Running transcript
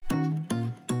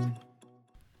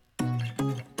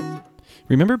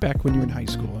Remember back when you were in high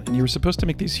school and you were supposed to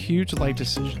make these huge life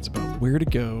decisions about where to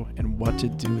go and what to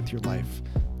do with your life,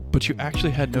 but you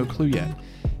actually had no clue yet?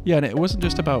 Yeah, and it wasn't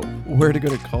just about where to go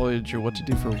to college or what to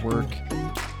do for work.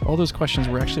 All those questions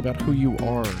were actually about who you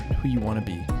are and who you want to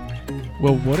be.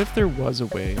 Well, what if there was a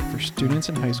way for students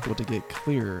in high school to get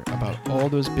clear about all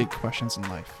those big questions in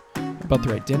life, about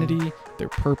their identity, their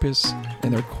purpose,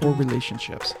 and their core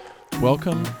relationships?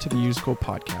 Welcome to the U School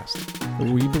Podcast,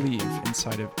 where we believe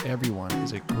inside of everyone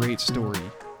is a great story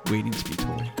waiting to be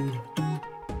told.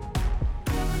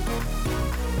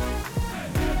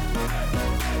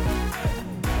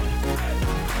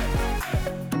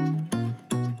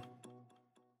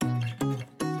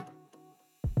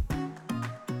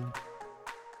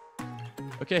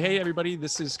 Okay, hey everybody,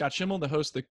 this is Scott Schimmel, the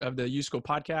host of the U School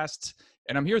Podcast,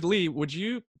 and I'm here with Leigh. Would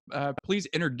you please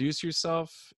introduce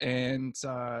yourself and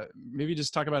maybe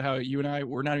just talk about how you and I,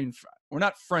 we're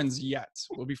not friends yet.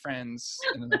 We'll be friends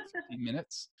in the next 15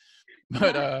 minutes.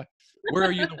 But where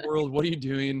are you in the world? What are you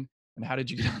doing? And how did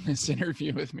you get on this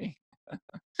interview with me?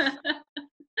 I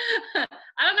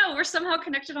don't know. We're somehow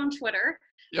connected on Twitter.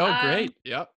 Oh, great.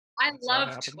 Yep. I That's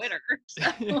love Twitter.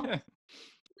 So. Yeah.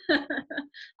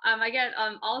 I get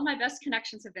all of my best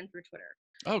connections have been through Twitter.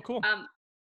 Oh, cool.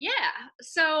 Yeah.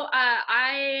 So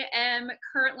I am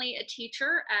currently a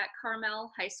teacher at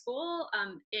Carmel High School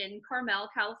in Carmel,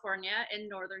 California, in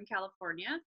Northern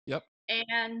California. Yep.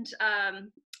 And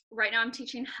right now I'm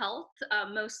teaching health,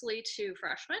 mostly to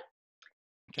freshmen.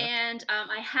 Okay. And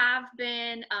I have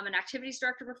been an activities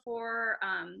director before,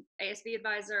 ASB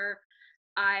advisor.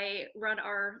 I run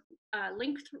our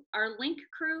Link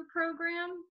Crew program.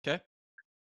 Okay.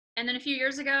 And then a few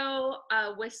years ago,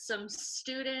 with some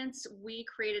students, we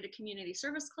created a community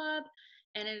service club,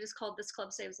 and it is called This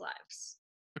Club Saves Lives.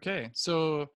 Okay.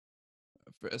 So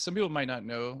some people might not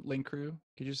know Link Crew.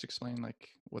 Could you just explain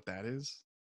what that is?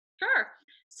 Sure.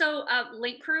 So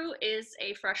Link Crew is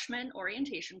a freshman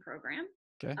orientation program.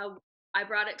 Okay. I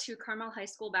brought it to Carmel High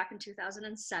School back in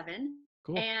 2007.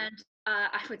 Cool. And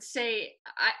I would say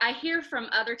I hear from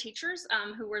other teachers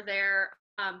who were there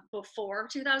before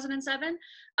 2007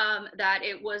 that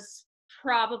it was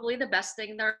probably the best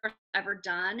thing they've ever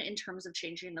done in terms of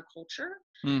changing the culture.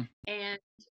 And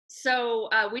so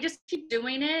we just keep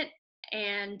doing it.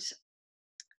 And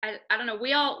I don't know,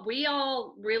 we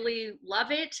all really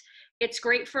love it. It's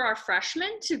great for our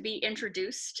freshmen to be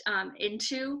introduced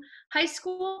into high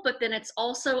school, but then it's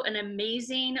also an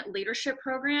amazing leadership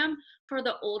program for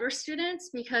the older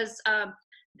students because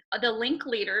the Link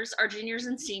leaders are juniors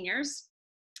and seniors,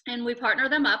 and we partner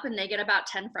them up and they get about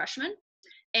 10 freshmen.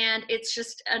 And it's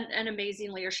just an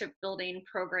amazing leadership building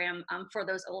program for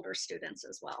those older students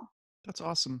as well. That's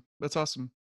awesome.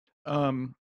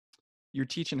 You're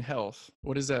teaching health.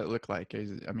 What does that look like?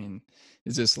 Is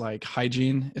this like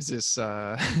hygiene? Is this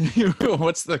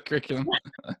what's the curriculum?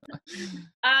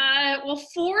 Well,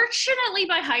 fortunately,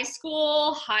 by high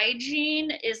school, hygiene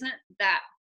isn't that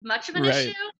much of an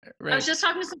issue. Right. I was just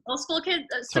talking to some middle school kids,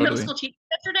 Totally. middle school teachers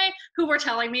yesterday, who were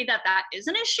telling me that is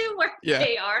an issue where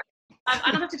they are.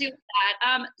 I don't have to deal with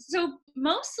that. So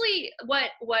mostly,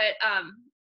 what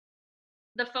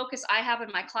the focus I have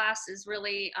in my class is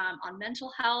really on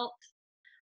mental health.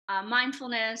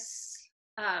 Mindfulness,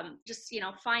 just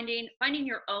finding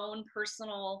your own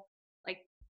personal,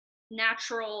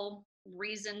 natural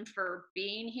reason for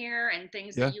being here and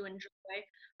things that you enjoy.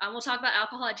 We'll talk about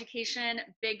alcohol education.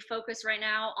 Big focus right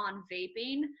now on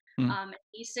vaping,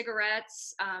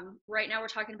 e-cigarettes. Right now we're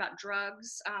talking about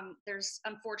drugs.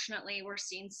 Unfortunately, we're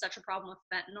seeing such a problem with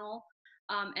fentanyl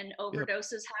and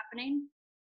overdoses happening.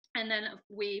 And then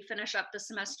we finish up the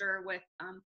semester with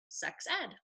sex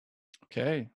ed.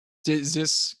 Okay. Is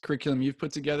this curriculum you've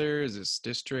put together? Is this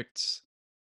districts?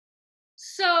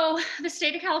 So the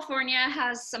state of California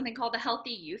has something called the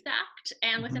Healthy Youth Act.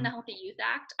 And within the Healthy Youth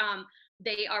Act,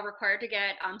 they are required to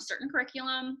get certain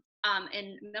curriculum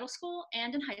in middle school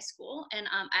and in high school. And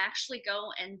I actually go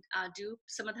and do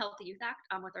some of the Healthy Youth Act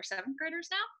with our 7th graders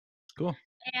now. Cool.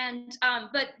 And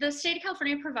but the state of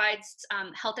California provides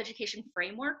health education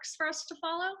frameworks for us to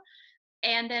follow.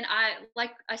 And then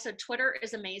like I said, Twitter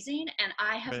is amazing. And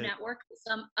I have networked with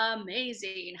some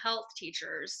amazing health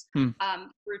teachers through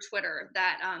Twitter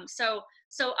that, so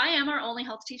I am our only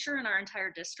health teacher in our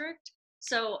entire district.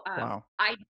 So wow.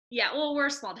 We're a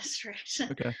small district.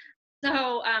 Okay.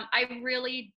 So I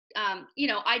really,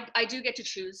 I do get to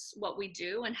choose what we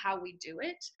do and how we do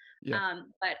it. Yeah.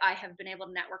 But I have been able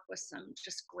to network with some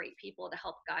just great people to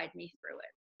help guide me through it.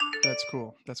 That's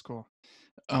cool.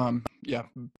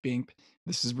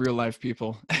 This is real life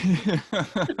people.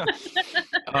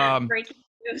 Great to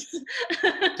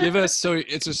Give us, so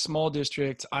it's a small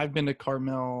district. I've been to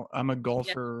Carmel. I'm a Yeah.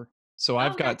 golfer. So Oh,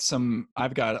 okay.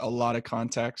 I've got a lot of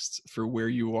context for where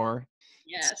you are.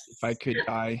 If I Yes. could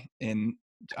die and,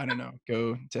 I don't know,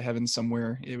 go to heaven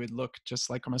somewhere, it would look just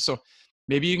like Carmel. So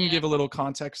maybe you can Yeah. give a little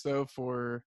context though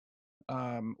for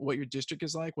what your district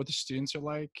is like, what the students are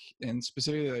like, and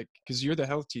specifically like, because you're the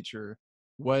health teacher,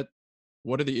 what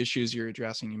what are the issues you're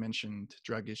addressing? You mentioned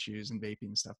drug issues and vaping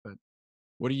and stuff, but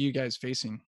what are you guys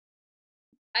facing?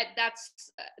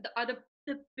 That's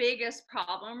the biggest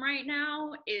problem right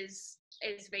now is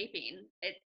vaping.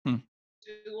 It Hmm.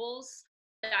 Duels.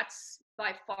 That's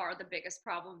by far the biggest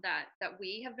problem that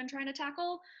we have been trying to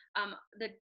tackle.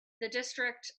 The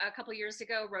district a couple years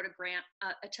ago wrote a grant,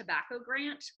 a tobacco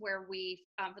grant, where we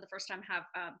for the first time have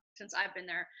since I've been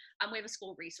there, we have a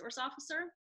school resource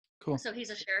officer. Cool. So he's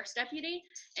a sheriff's deputy,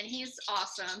 and he's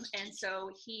awesome. And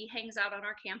so he hangs out on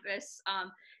our campus,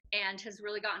 and has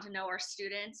really gotten to know our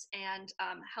students, and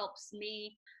helps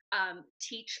me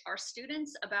teach our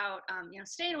students about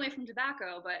staying away from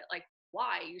tobacco, but like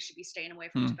why you should be staying away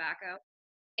from Hmm. tobacco.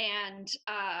 And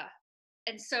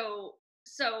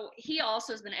so he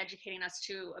also has been educating us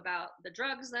too about the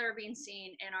drugs that are being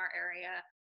seen in our area.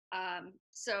 Um,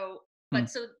 so, Hmm.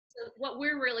 so what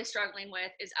we're really struggling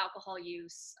with is alcohol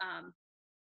use,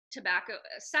 tobacco.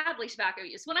 Sadly, tobacco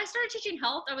use. When I started teaching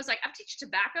health, I was like, I'm teaching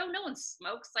tobacco. No one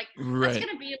smokes. Like that's Right.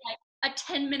 going to be like a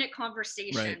 10-minute Right.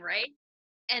 conversation, right?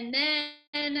 And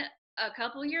then a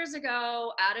couple years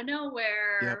ago, out of Yep.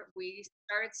 nowhere, we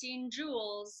started seeing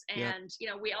jewels. Yep.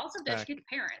 And, we also It's have to back. educate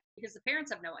the parents, because the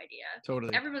parents have no idea.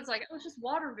 Totally. Everyone's like, oh, it's just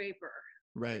water vapor.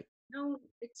 Right. No,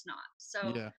 it's not.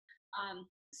 Yeah.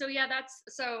 So yeah,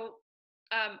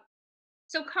 um,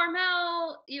 so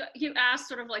Carmel, you asked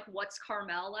sort of like what's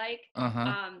Carmel like?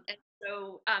 Uh-huh. And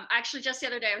so actually just the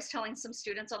other day I was telling some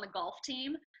students on the golf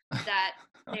team that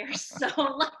they're so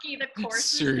lucky the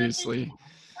courses that they Seriously.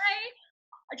 play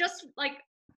just like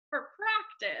for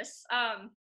practice.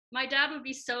 My dad would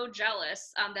be so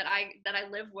jealous that I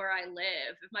live where I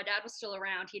live. If my dad was still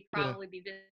around, he'd Yeah. probably be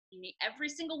visiting me every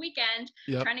single weekend,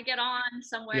 Yep. trying to get on Yep.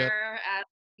 somewhere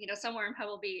somewhere in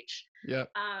Pebble Beach.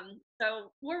 Yep.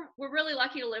 So we're really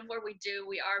lucky to live where we do.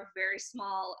 We are a very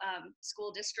small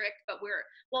school district, but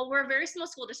we're a very small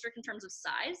school district in terms of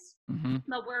size, Mm-hmm.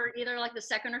 but we're either like the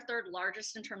second or third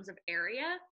largest in terms of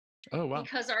area, Oh, wow.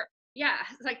 because yeah,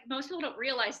 like most people don't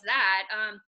realize that.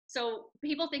 So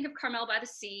people think of Carmel by the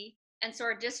Sea, and so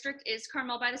our district is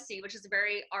Carmel by the Sea, which is a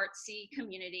very artsy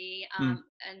community, Hmm.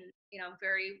 and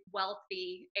very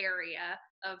wealthy area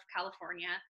of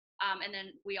California. And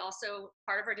then we also,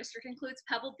 part of our district includes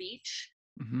Pebble Beach.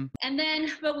 Mm-hmm. And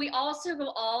then, but we also go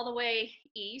all the way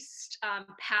east,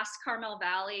 past Carmel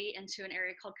Valley into an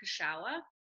area called Kashawa.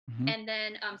 Mm-hmm. And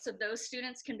then, so those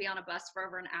students can be on a bus for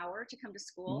over an hour to come to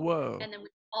school. Whoa. And then we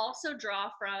also draw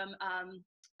from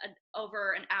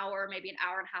over an hour, maybe an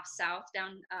hour and a half south,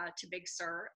 down to Big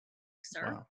Sur.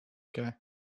 Wow. Okay.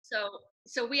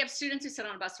 So we have students who sit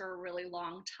on a bus for a really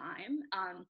long time.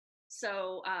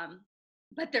 So,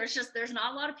 but there's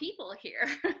not a lot of people here.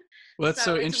 Well, that's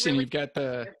So so it's interesting. really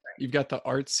You've different. got the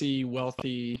artsy,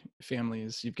 wealthy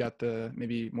families. You've got the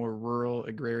maybe more rural,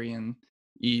 agrarian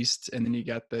east, and then you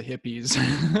got the hippies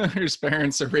whose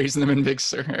parents are raising them in Big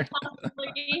Sur.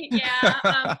 Possibly,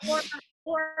 yeah.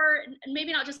 Or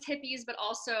maybe not just hippies, but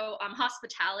also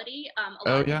hospitality. A lot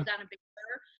Oh of yeah. people down in Big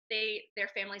Sur, their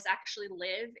families actually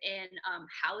live in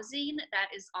housing that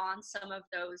is on some of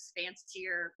those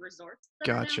fancier resorts that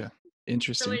are down. Gotcha. So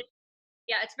Interesting.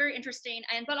 yeah, it's very interesting.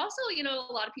 And but also,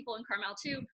 a lot of people in Carmel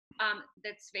too,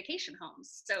 that's vacation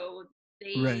homes. So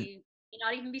Right. they may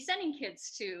not even be sending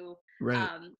kids to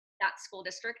Right. that school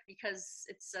district because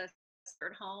it's a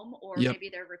third home, or Yep. maybe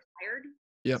they're retired.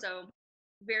 Yep. So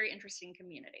very interesting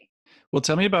community. Well,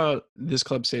 tell me about this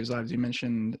club saves lives. You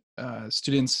mentioned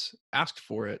students asked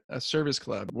for it, a service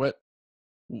club.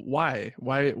 Why,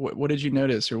 what did you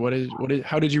notice, or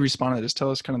how did you respond to this?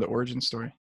 Tell us kind of the origin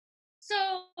story.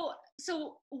 So,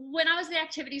 so when I was the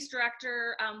activities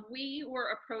director, we were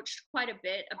approached quite a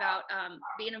bit about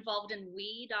being involved in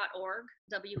we.org,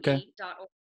 Okay. we.org,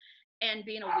 and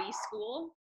being a we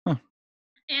school. Huh.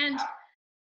 And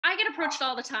I get approached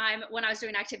all the time when I was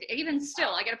doing activity. Even still,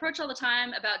 I get approached all the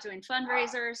time about doing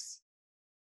fundraisers.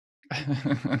 Is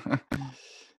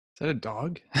that a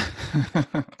dog?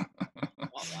 Blah,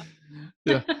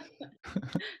 Yeah. blah.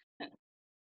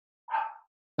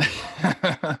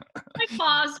 I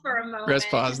pause for a Press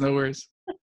moment. pause, no worries.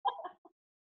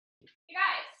 You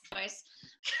guys.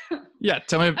 Yeah,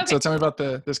 tell me. Okay. So tell me about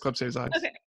this club saves lives.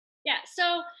 Okay. Yeah.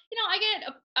 So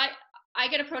I I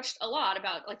get approached a lot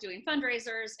about like doing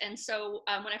fundraisers. And so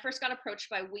when I first got approached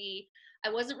by We,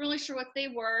 I wasn't really sure what they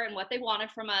were and what they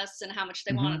wanted from us and how much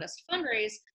they Mm-hmm. wanted us to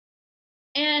fundraise.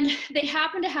 And they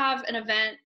happened to have an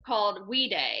event called We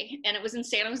Day, and it was in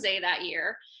San Jose that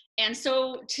year. And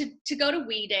so to go to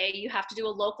We Day, you have to do a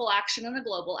local action and a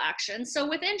global action. So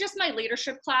within just my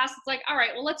leadership class, it's like, all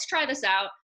right, well, let's try this out.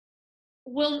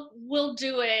 We'll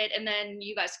do it, and then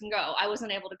you guys can go. I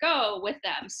wasn't able to go with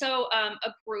them, so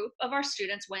a group of our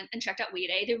students went and checked out We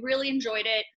Day. They really enjoyed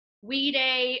it. We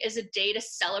Day is a day to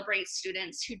celebrate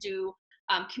students who do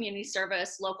community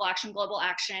service, local action, global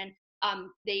action.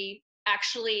 They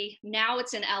actually, now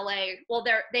it's in LA. Well,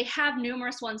 they have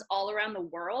numerous ones all around the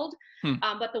world, Hmm.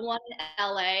 but the one in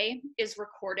LA is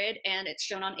recorded and it's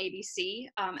shown on ABC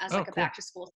as Oh, like a cool. back to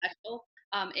school special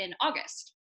in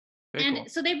August. Very And cool.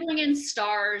 so they bring in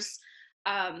stars,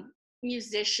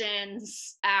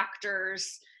 musicians,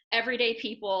 actors, everyday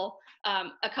people.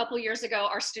 A couple years ago,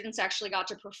 our students actually got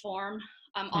to perform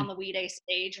Hmm. on the We Day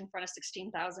stage in front of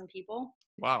 16,000 people.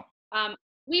 Wow. Um,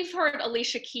 we've heard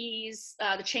Alicia Keys,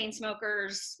 the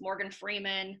Chainsmokers, Morgan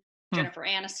Freeman, Hmm. Jennifer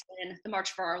Aniston, the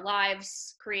March for Our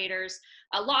Lives creators,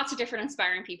 lots of different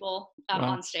inspiring people Wow.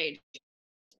 on stage.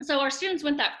 So our students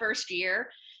went that first year,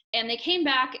 and they came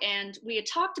back, and we had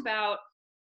talked about,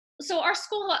 so our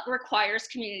school requires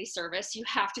community service. You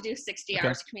have to do 60 Okay.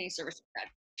 hours of community service,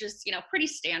 which is, pretty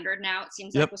standard now, it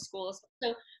seems like, Yep. with schools.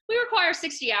 So we require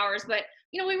 60 hours, but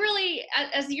we really,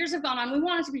 as the years have gone on, we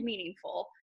want it to be meaningful.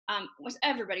 Was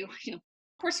everybody, of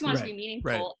course you want it to Right. be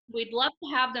Right. meaningful. We'd love to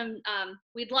have them,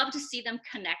 we'd love to see them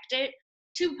connect it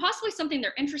to possibly something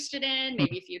they're interested in, Hmm.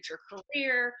 maybe a future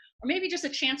career, or maybe just a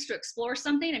chance to explore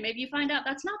something, and maybe you find out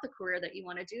that's not the career that you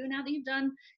want to do now that you've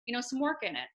done, some work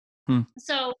in it. Hmm.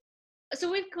 So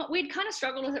we'd kind of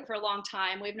struggled with it for a long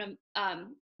time.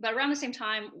 But around the same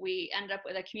time, we ended up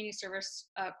with a community service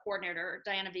coordinator,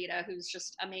 Diana Vita, who's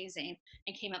just amazing,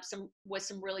 and came up with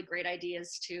some really great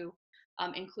ideas to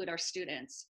include our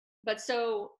students. But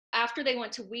so after they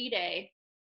went to We Day,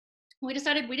 we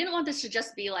decided we didn't want this to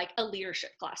just be like a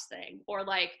leadership class thing, or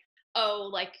like, oh,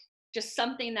 like just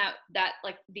something that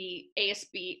like the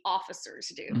ASB officers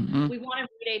do. Mm-hmm. We wanted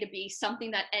We Day to be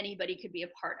something that anybody could be a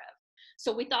part of.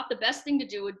 So we thought the best thing to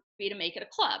do would be to make it a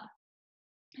club,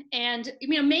 and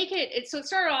make it so it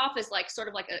started off as like sort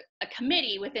of like a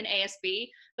committee within ASB,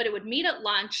 but it would meet at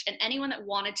lunch, and anyone that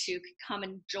wanted to could come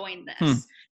and join Hmm. this.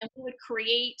 And we would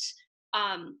create,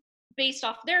 based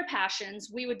off their passions,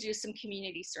 we would do some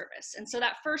community service. And so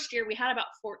that first year we had about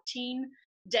 14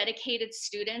 dedicated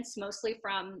students, mostly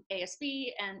from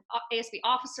ASB and ASB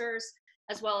officers,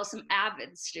 as well as some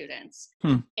avid students.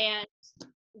 Hmm. And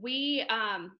we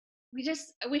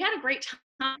we had a great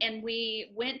time, and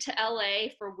we went to LA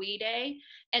for We Day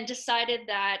and decided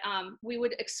that we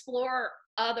would explore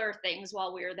other things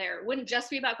while we were there. It wouldn't just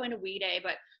be about going to We Day,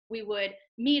 but we would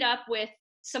meet up with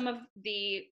some of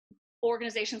the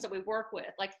organizations that we work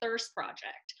with, like Thirst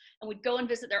Project, and we'd go and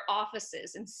visit their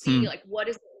offices and Hmm. see like what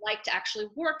is it like to actually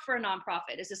work for a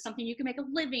nonprofit. Is this something you can make a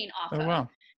living off Oh, of? wow.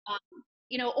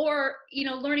 Or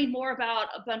learning more about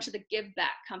a bunch of the give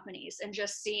back companies, and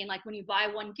just seeing like, when you buy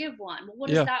one give one, well, what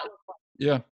does Yeah. that look like?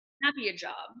 Yeah. Happy a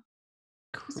job.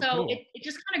 So Cool. it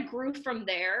just kind of grew from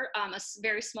there.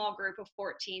 Very small group of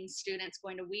 14 students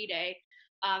going to We Day,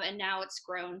 and now it's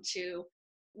grown to,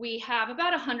 we have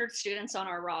about 100 students on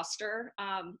our roster.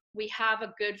 We have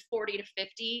a good 40 to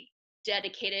 50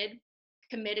 dedicated,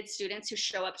 committed students who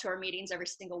show up to our meetings every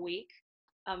single week.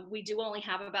 We do only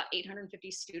have about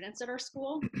 850 students at our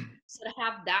school, so to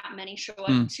have that many show up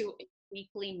Hmm. to a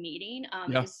weekly meeting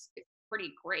Yeah. is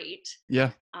pretty great.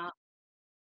 Yeah.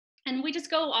 And we just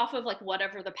go off of like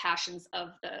whatever the passions of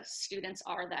the students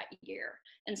are that year.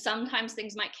 And sometimes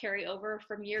things might carry over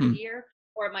from year to Hmm. year,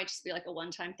 or it might just be like a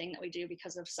one-time thing that we do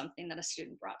because of something that a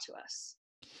student brought to us.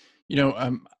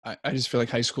 I just feel like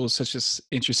high school is such an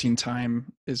interesting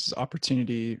time, is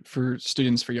opportunity for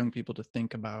students, for young people to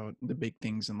think about the big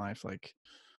things in life, like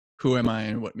who am I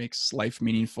and what makes life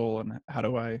meaningful and how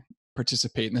do I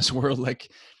participate in this world?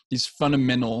 Like these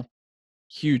fundamental,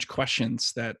 huge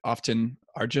questions that often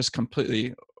are just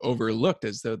completely overlooked,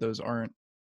 as though those aren't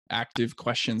active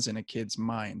questions in a kid's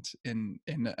mind. And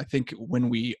I think when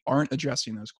we aren't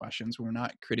addressing those questions, when we're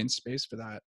not creating space for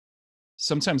that,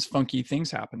 sometimes funky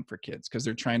things happen for kids because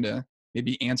they're trying to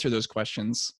maybe answer those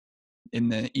questions in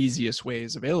the easiest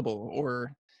ways available,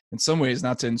 or in some ways,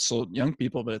 not to insult young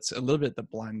people, but it's a little bit the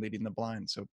blind leading the blind.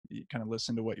 So you kind of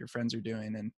listen to what your friends are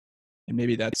doing, and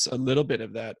maybe that's a little bit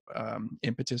of that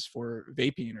impetus for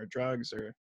vaping or drugs,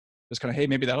 or just kind of, hey,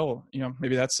 maybe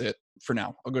maybe that's it for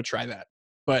now, I'll go try that.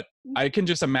 But I can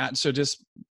just imagine, so just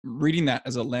reading that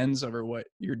as a lens over what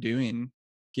you're doing,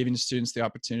 giving students the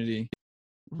opportunity,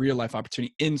 real life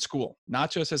opportunity in school,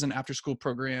 not just as an after school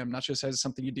program, not just as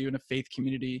something you do in a faith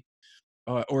community,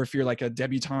 or if you're like a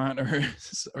debutante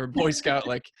or Boy Scout,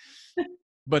 like,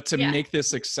 but to Yeah. make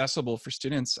this accessible for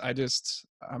students. I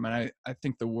mean, I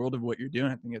think the world of what you're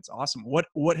doing. I think it's awesome.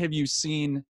 What have you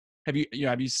seen? Have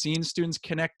you seen students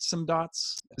connect some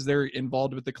dots as they're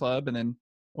involved with the club, and then,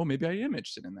 oh, maybe I am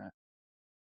interested in that.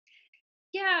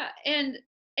 Yeah, and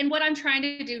what I'm trying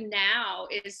to do now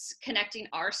is connecting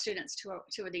our students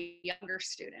to the younger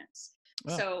students.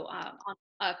 Oh, So on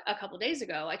a couple days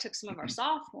ago, I took some of our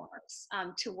sophomores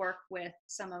to work with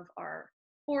some of our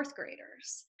fourth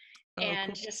graders, oh,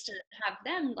 and cool. just to have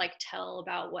them like tell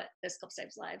about what this Club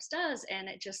Saves Lives does. And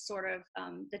it just sort of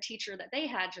the teacher that they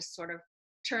had just sort of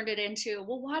turned it into,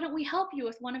 well, why don't we help you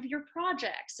with one of your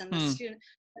projects? And Hmm.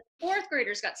 the fourth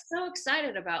graders got so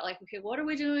excited about, like, okay, what are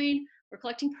we doing? We're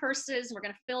collecting purses and we're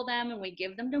going to fill them and we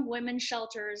give them to women's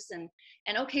shelters. And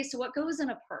okay, so what goes in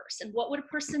a purse, and what would a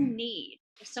person need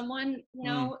if someone,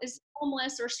 Hmm. is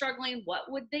homeless or struggling? What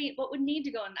would need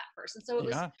to go in that purse? And so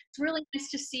Yeah. it's really nice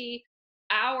to see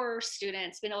our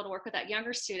students being able to work with that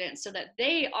younger student so that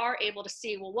they are able to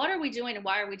see, well, what are we doing and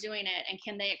why are we doing it, and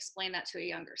can they explain that to a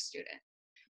younger student?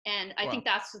 And I Wow. think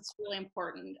that's what's really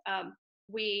important.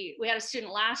 We had a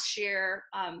student last year.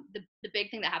 The big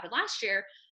thing that happened last year,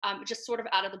 just sort of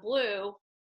out of the blue,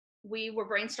 we were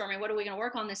brainstorming, what are we going to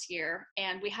work on this year?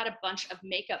 And we had a bunch of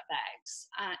makeup bags.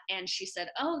 And she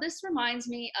said, oh, this reminds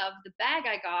me of the bag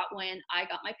I got when I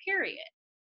got my period.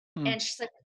 Hmm. And she said,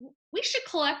 we should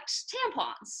collect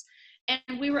tampons.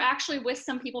 And we were actually with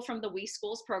some people from the We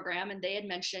Schools program, and they had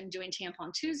mentioned doing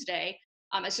Tampon Tuesday.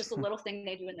 It's just a little thing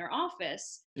they do in their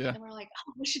office. Yeah. And we're like,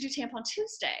 oh, we should do Tampon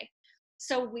Tuesday.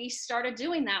 So we started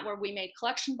doing that, where we made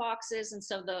collection boxes. And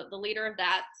so the leader of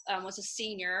that was a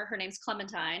senior. Her name's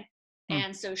Clementine. Hmm.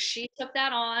 And so she took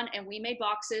that on, and we made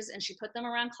boxes and she put them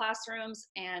around classrooms.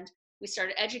 And we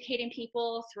started educating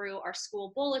people through our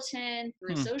school bulletin,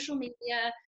 through Hmm. social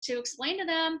media, to explain to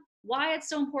them why it's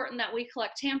so important that we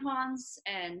collect tampons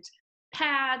and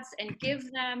pads and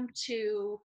give them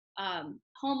to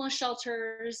homeless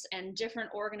shelters and different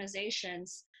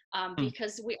organizations, Hmm.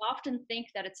 because we often think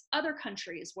that it's other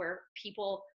countries where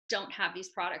people don't have these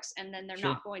products and then they're Sure.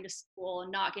 not going to school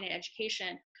and not getting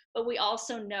education. But we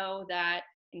also know that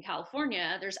in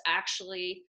California, there's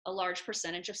actually a large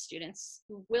percentage of students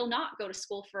who will not go to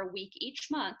school for a week each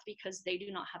month because they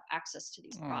do not have access to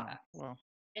these Oh, products. wow.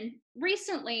 And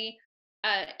recently,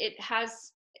 uh, it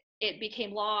has it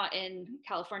became law in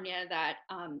California that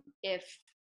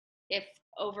if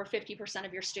over 50%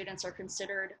 of your students are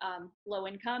considered low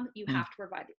income, you Hmm. have to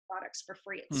provide these products for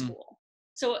free at Hmm. school.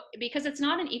 So because it's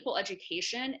not an equal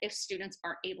education if students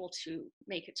aren't able to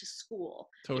make it to school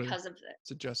Totally. because of this.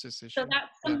 It's a justice So issue. that's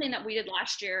Yeah. something that we did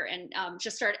last year, and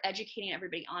just started educating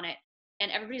everybody on it.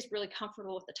 And everybody's really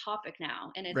comfortable with the topic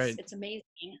now, and it's Right. it's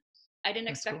amazing. I didn't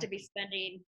That's expect to cool. be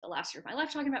spending the last year of my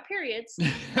life talking about periods,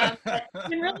 but it's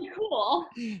been really cool.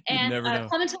 You'd And never know.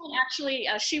 Clementine actually,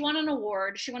 she won an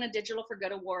award. She won a Digital for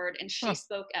Good award, and she Huh.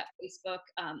 spoke at Facebook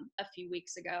a few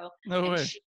weeks ago. No And way.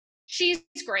 she's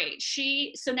great.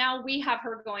 So now we have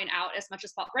her going out as much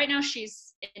as possible. Right now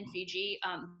she's in Fiji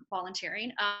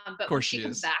volunteering, Of but when course she she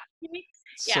comes is. back, yeah.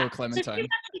 So So she's Clementine.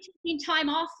 actually taking time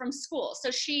off from school. So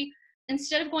she,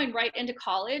 instead of going right into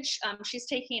college, she's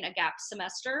taking a gap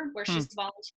semester where Hmm. she's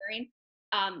volunteering,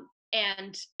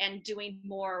 and doing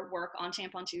more work on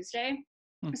Tampon Tuesday.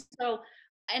 Hmm. So,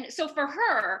 and so for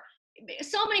her,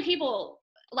 so many people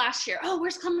last year, oh,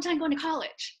 where's Clementine going to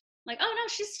college? Like, oh no,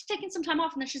 she's taking some time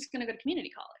off and then she's going to go to community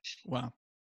college. Wow.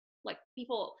 Like,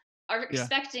 people are Yeah.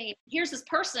 expecting, here's this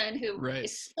person who Right.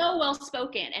 is so well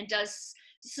spoken and does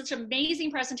such amazing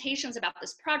presentations about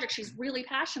this project she's really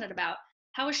passionate about.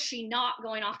 How is she not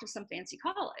going off to some fancy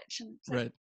college? And it's like,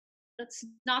 Right. that's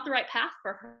not the right path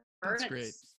for her. That's And great.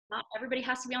 it's not everybody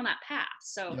has to be on that path.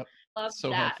 So Yep. love So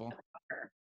that helpful. about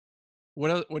her.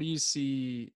 What do you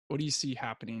see? What do you see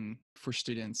happening for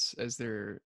students as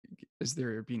they're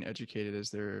being educated, as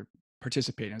they're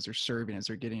participating, as they're serving, as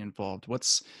they're getting involved?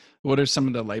 What are some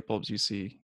of the light bulbs you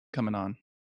see coming on?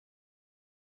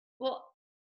 Well,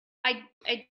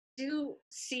 I do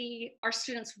see our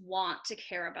students want to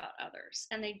care about others,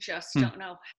 and they just Hmm. don't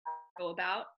know how to go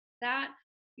about that.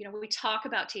 We talk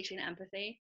about teaching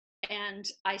empathy, and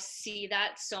I see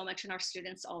that so much in our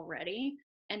students already,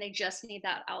 and they just need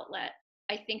that outlet.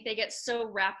 I think they get so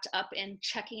wrapped up in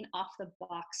checking off the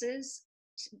boxes.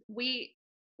 We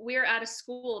we're at a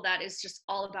school that is just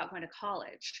all about going to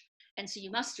college. And so you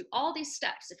must do all these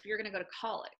steps if you're going to go to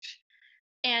college.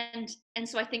 And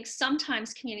so I think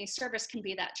sometimes community service can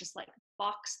be that just like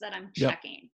box that I'm Yep.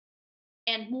 checking.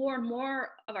 And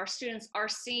more of our students are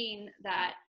seeing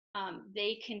that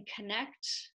they can connect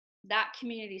that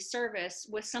community service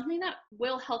with something that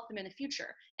will help them in the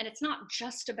future. And it's not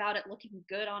just about it looking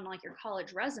good on like your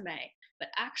college resume, but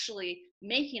actually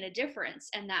making a difference.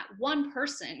 And that one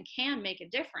person can make a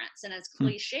difference. And as Hmm.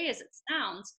 cliche as it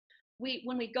sounds,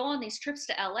 when we go on these trips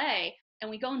to LA and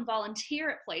we go and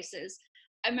volunteer at places,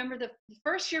 I remember the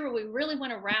first year where we really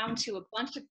went around to a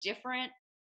bunch of different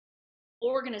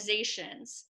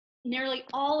organizations. Nearly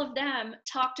all of them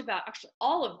talked about, actually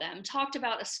all of them talked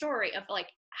about a story of like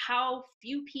how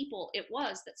few people it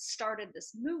was that started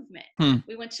this movement. Hmm.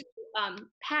 We went to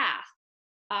path,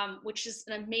 which is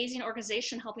an amazing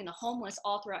organization helping the homeless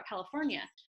all throughout California.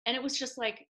 And it was just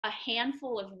like a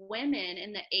handful of women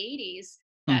in the 80s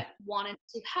Hmm. that wanted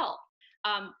to help.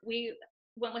 We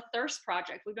went with Thirst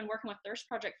Project. We've been working with Thirst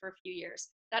Project for a few years.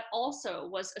 That also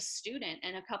was a student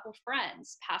and a couple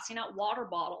friends passing out water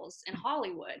bottles in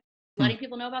Hollywood, Hmm. letting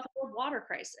people know about the world water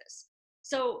crisis.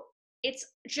 So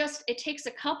it takes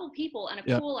a couple people and a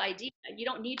Yep. cool idea. You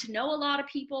don't need to know a lot of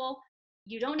people.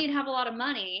 You don't need to have a lot of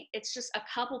money. It's just a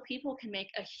couple people can make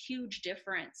a huge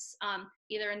difference,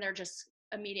 either in their just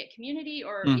immediate community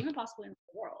or Hmm. even possibly in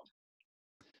the world.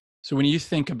 So when you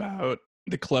think about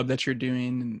the club that you're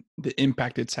doing and the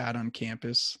impact it's had on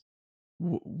campus,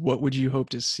 what would you hope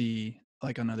to see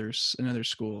like on others in other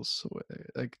schools?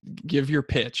 Like, give your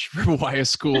pitch for why a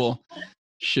school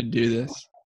should do this.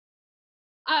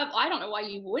 I don't know why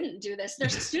you wouldn't do this.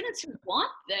 There's students who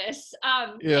want this,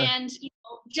 Yeah. and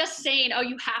just saying, "Oh,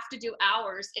 you have to do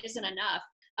hours" isn't enough.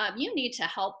 You need to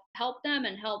help them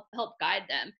and help guide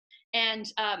them. And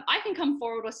I can come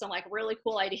forward with some like really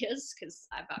cool ideas because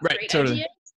I've got Right. great Totally.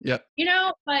 ideas, Yep.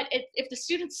 but if the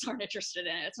students aren't interested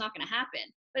in it, it's not going to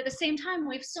happen. But at the same time,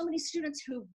 we have so many students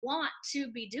who want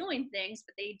to be doing things,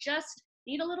 but they just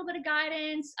need a little bit of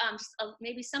guidance,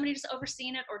 maybe somebody just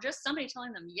overseeing it, or just somebody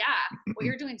telling them, yeah, what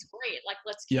you're doing is great, like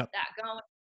let's keep Yep. that going.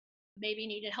 Maybe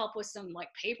needed help with some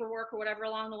like paperwork or whatever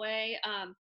along the way.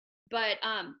 But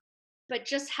but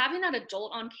just having that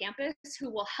adult on campus who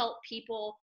will help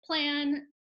people plan,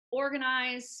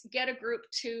 organize, get a group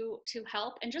to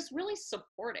help, and just really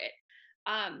support it.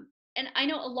 And I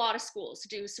know a lot of schools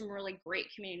do some really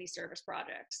great community service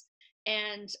projects,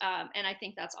 and I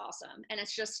think that's awesome. And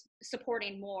it's just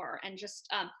supporting more, and just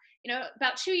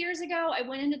about 2 years ago, I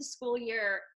went into the school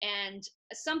year, and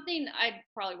something I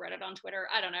probably read it on Twitter.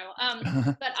 I don't know,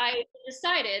 but I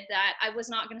decided that I was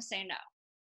not going to say no.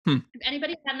 Hmm. If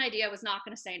anybody had an idea, I was not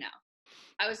going to say no.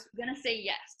 I was going to say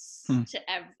yes Hmm. to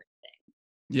everything.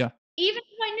 Yeah. Even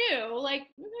if I knew, like,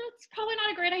 it's probably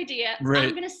not a great idea, I'm Right.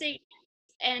 going to say yes.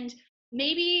 And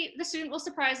maybe the student will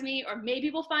surprise me, or maybe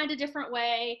we'll find a different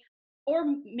way, or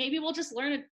maybe we'll just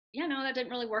learn it. That didn't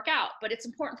really work out. But it's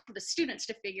important for the students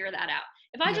to figure that out.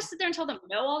 If I Yep. just sit there and tell them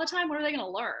no all the time, what are they going to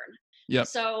learn? Yep.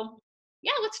 So,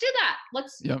 yeah, let's do that.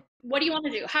 Yep. What do you want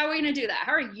to do? How are we going to do that?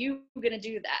 How are you going to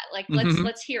do that? Like, Hmm.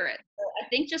 let's hear it. So I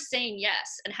think just saying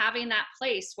yes and having that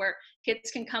place where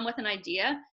kids can come with an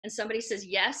idea and somebody says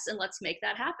yes, and let's make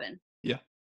that happen. Yeah.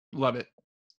 Love it.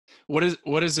 What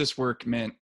has this work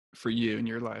meant for you in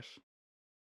your life?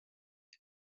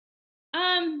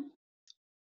 Um,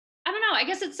 I don't know. I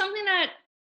guess it's something that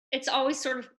it's always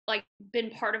sort of like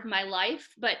been part of my life,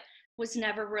 but was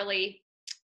never really.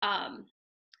 Um,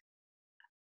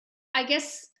 I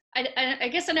guess I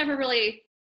never really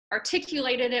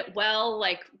articulated it well,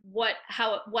 like what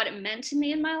it meant to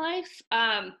me in my life.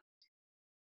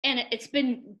 And it's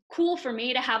been cool for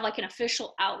me to have like an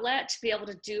official outlet to be able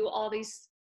to do all these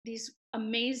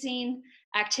amazing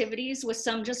activities with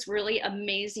some just really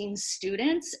amazing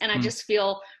students. And I Mm. just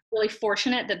feel really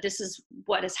fortunate that this is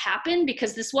what has happened,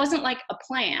 because this wasn't like a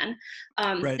plan.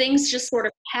 Right. Things just sort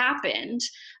of happened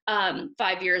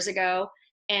 5 years ago,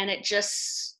 and it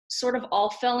just sort of all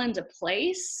fell into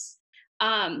place.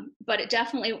 But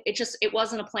it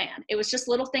wasn't a plan. It was just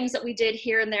little things that we did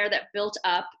here and there that built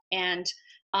up. And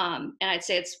I'd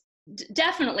say it's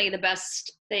definitely the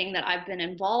best thing that I've been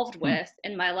involved Hmm. with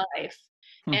in my life,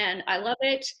 Hmm. and I love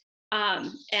it.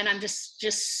 And I'm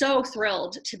just so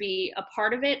thrilled to be a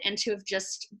part of it, and to have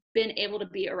just been able to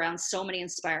be around so many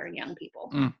inspiring young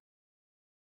people. Mm.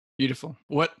 Beautiful.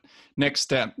 What next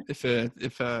step? If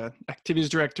a activities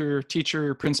director,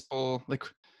 teacher, principal, like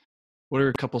what are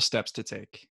a couple steps to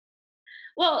take?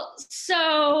 Well,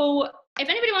 so if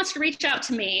anybody wants to reach out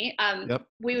to me, Yep.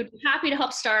 we would be happy to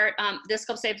help start This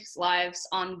Club Saves Lives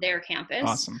on their campus.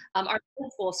 Awesome. Our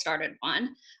school started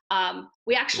one.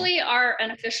 We Cool. actually are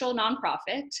an official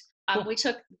nonprofit. Cool. We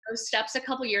took those steps a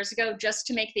couple years ago just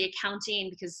to make the accounting,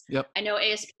 because Yep. I know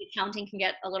ASP accounting can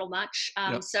get a little much.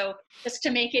 Yep. So just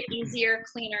to make it easier,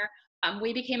 cleaner,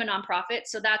 we became a nonprofit.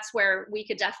 So that's where we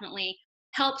could definitely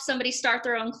help somebody start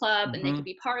their own club, and they Mm-hmm. could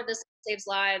be part of this Saves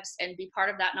Lives and be part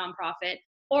of that nonprofit.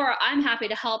 Or I'm happy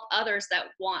to help others that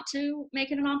want to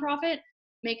make it a nonprofit,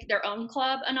 make their own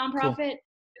club a Cool. nonprofit.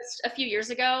 Just a few years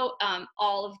ago,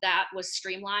 all of that was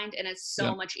streamlined, and it's so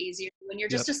Yep. much easier when you're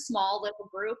Yep. just a small little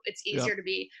group. It's Yep. easier to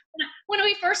be. When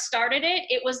we first started it,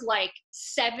 it was like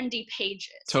 70 pages,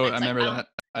 and Totally. I it's like, remember that.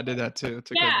 I did that too. It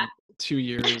took like yeah, 2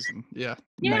 years, and yeah,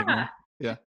 yeah. nightmare.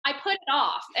 Yeah. I put it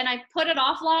off, and I put it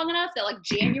off long enough that like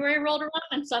January rolled around,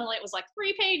 and suddenly it was like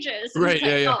 3 pages, and Right. it's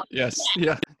Yeah. like, Yeah. oh, Yes.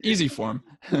 Yeah. Easy form.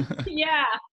 yeah.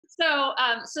 So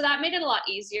that made it a lot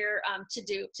easier to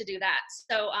do that.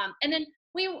 And then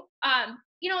we,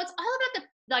 it's all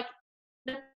about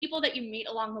the people that you meet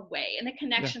along the way and the Yeah.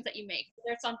 connections that you make,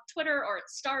 whether it's on Twitter or at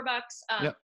Starbucks.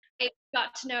 Yep. I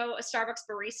got to know a Starbucks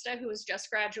barista who was just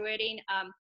graduating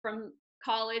from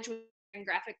college in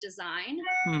graphic design,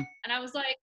 Hmm. and I was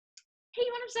like, "Hey,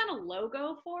 you want to design a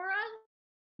logo for us?"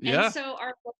 And Yeah. so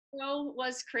our logo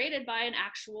was created by an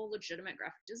actual legitimate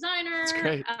graphic That's designer.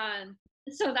 great.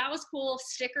 So that was cool.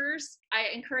 Stickers. I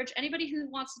encourage anybody who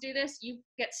wants to do this, you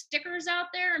get stickers out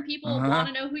there, and people Uh-huh. want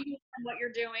to know who you are and what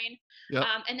you're doing. Yep.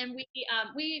 And then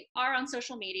we are on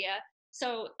social media,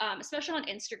 so especially on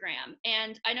Instagram.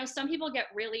 And I know some people get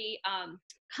really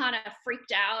kind of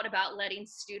freaked out about letting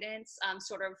students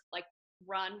sort of like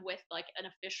run with like an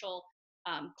official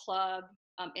club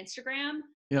Instagram.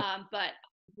 Yep. But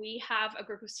we have a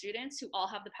group of students who all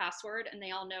have the password, and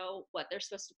they all know what they're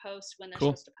supposed to post, when they're Cool.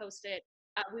 supposed to post it.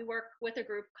 We work with a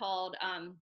group called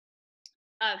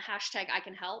hashtag I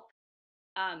Can Help.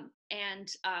 And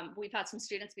we've had some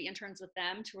students be interns with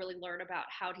them to really learn about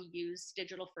how to use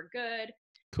digital for good.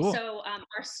 Cool. So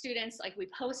our students, like, we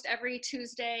post every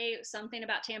Tuesday something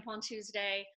about Tampon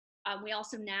Tuesday. We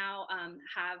also now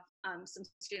have some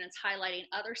students highlighting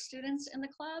other students in the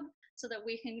club, so that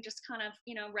we can just kind of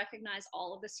recognize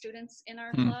all of the students in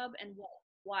our Hmm. club and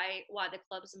why the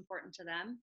club is important to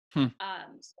them. Hmm.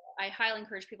 So I highly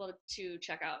encourage people to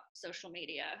check out social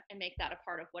media and make that a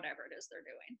part of whatever it is they're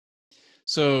doing.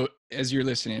 So as you're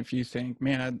listening, if you think,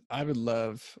 man, I would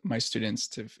love my students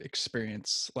to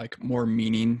experience like more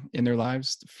meaning in their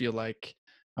lives, to feel like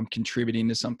I'm contributing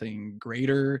to something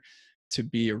greater, to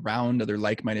be around other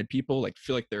like-minded people, like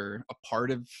feel like they're a part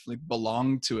of, like,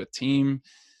 belong to a team,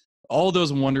 all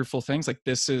those wonderful things, like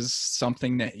this is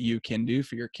something that you can do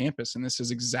for your campus. And this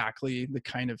is exactly the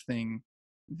kind of thing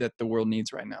that the world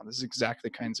needs right now. This is exactly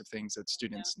the kinds of things that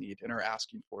students need and are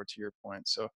asking for, to your point.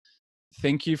 So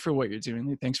thank you for what you're doing,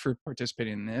 Leigh. Thanks for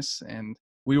participating in this. And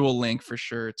we will link for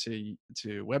sure to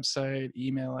website,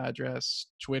 email address,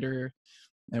 Twitter,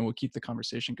 and we'll keep the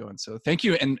conversation going. So thank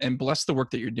you, and bless the work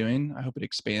that you're doing. I hope it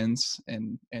expands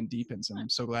and deepens. And I'm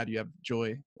so glad you have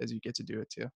joy as you get to do it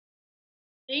too.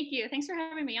 Thank you. Thanks for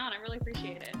having me on. I really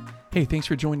appreciate it. Hey, thanks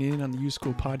for joining in on the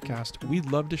U-School podcast.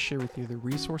 We'd love to share with you the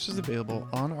resources available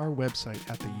on our website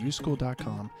at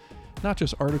theuschool.com. Not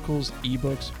just articles,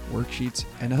 ebooks, worksheets,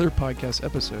 and other podcast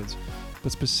episodes,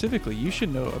 but specifically, you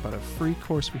should know about a free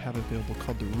course we have available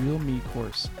called the Real Me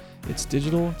course. It's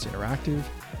digital, it's interactive,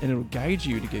 and it'll guide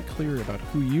you to get clear about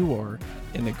who you are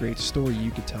and the great story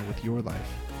you could tell with your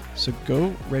life. So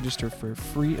go register for a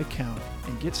free account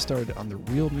and get started on the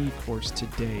Real Me course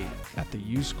today at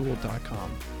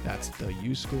theuschool.com. That's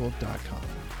theuschool.com.